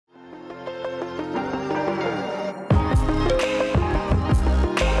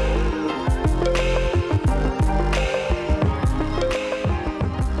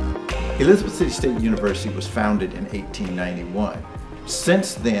Elizabeth City State University was founded in 1891.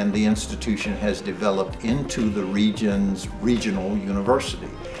 Since then, the institution has developed into the region's regional university.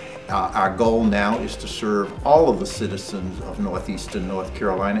 Our goal now is to serve all of the citizens of Northeastern North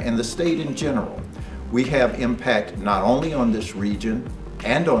Carolina and the state in general. We have impact not only on this region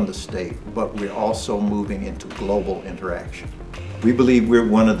and on the state, but we're also moving into global interaction. We believe we're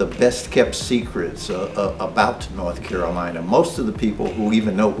one of the best kept secrets about North Carolina. Most of the people who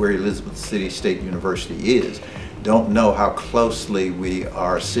even know where Elizabeth City State University is don't know how closely we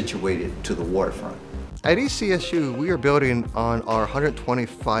are situated to the waterfront. At ECSU, we are building on our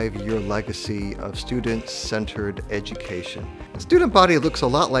 125-year legacy of student-centered education. The student body looks a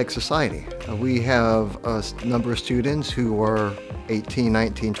lot like society. We have a number of students who are 18,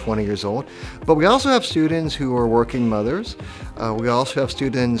 19, 20 years old, but we also have students who are working mothers. We also have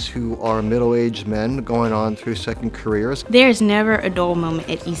students who are middle-aged men going on through second careers. There's never a dull moment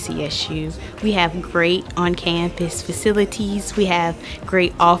at ECSU. We have great on-campus facilities. We have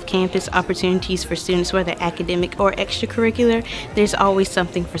great off-campus opportunities for students, whether academic or extracurricular. There's always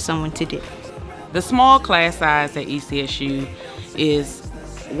something for someone to do. The small class size at ECSU is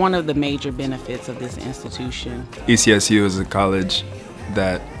one of the major benefits of this institution. ECSU is a college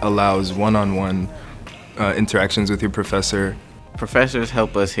that allows one-on-one interactions with your professor. Professors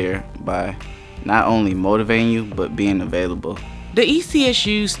help us here by not only motivating you, but being available. The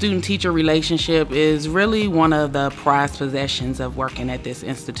ECSU student-teacher relationship is really one of the prized possessions of working at this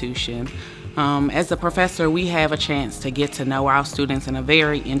institution. As a professor, we have a chance to get to know our students in a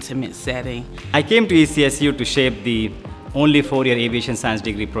very intimate setting. I came to ECSU to shape the only four-year aviation science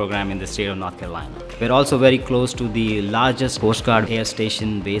degree program in the state of North Carolina. We're also very close to the largest Coast Guard air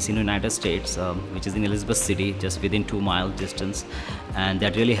station base in the United States, which is in Elizabeth City, just within 2-mile distance. And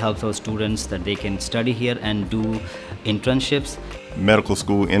that really helps our students that they can study here and do internships. Medical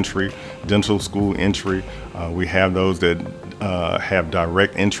school entry, dental school entry. We have those that have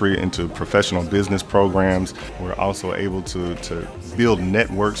direct entry into professional business programs. We're also able to build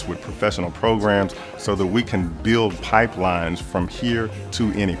networks with professional programs so that we can build pipelines from here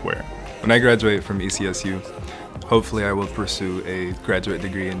to anywhere. When I graduate from ECSU, hopefully I will pursue a graduate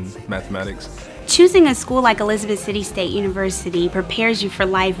degree in mathematics. Choosing a school like Elizabeth City State University prepares you for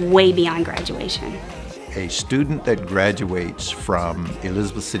life way beyond graduation. A student that graduates from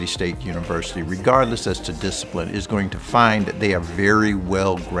Elizabeth City State University, regardless as to discipline, is going to find that they are very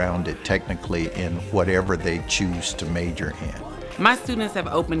well grounded technically in whatever they choose to major in. My students have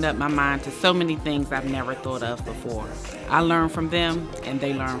opened up my mind to so many things I've never thought of before. I learn from them and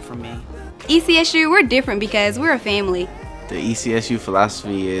they learn from me. ECSU, we're different because we're a family. The ECSU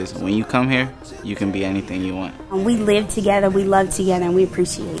philosophy is when you come here, you can be anything you want. We live together, we love together, and we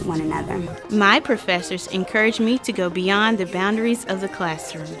appreciate one another. My professors encourage me to go beyond the boundaries of the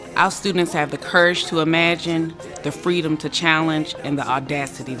classroom. Our students have the courage to imagine, the freedom to challenge, and the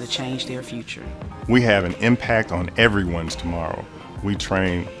audacity to change their future. We have an impact on everyone's tomorrow. We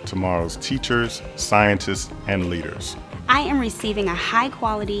train tomorrow's teachers, scientists, and leaders. I am receiving a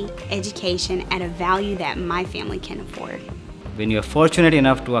high-quality education at a value that my family can afford. When you're fortunate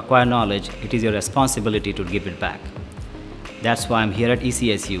enough to acquire knowledge, it is your responsibility to give it back. That's why I'm here at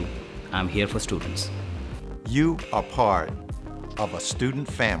ECSU. I'm here for students. You are part of a student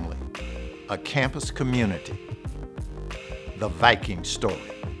family, a campus community, the Viking story.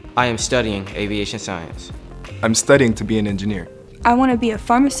 I am studying aviation science. I'm studying to be an engineer. I want to be a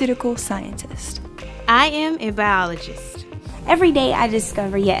pharmaceutical scientist. I am a biologist. Every day I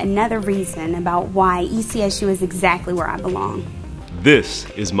discover yet another reason about why ECSU is exactly where I belong. This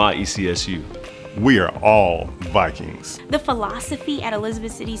is my ECSU. We are all Vikings. The philosophy at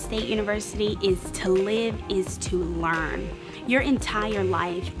Elizabeth City State University is to live is to learn. Your entire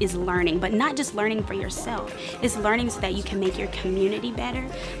life is learning, but not just learning for yourself. It's learning so that you can make your community better,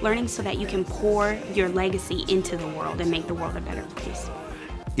 learning so that you can pour your legacy into the world and make the world a better place.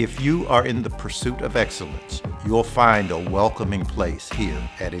 If you are in the pursuit of excellence, you'll find a welcoming place here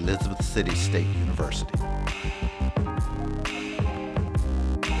at Elizabeth City State University.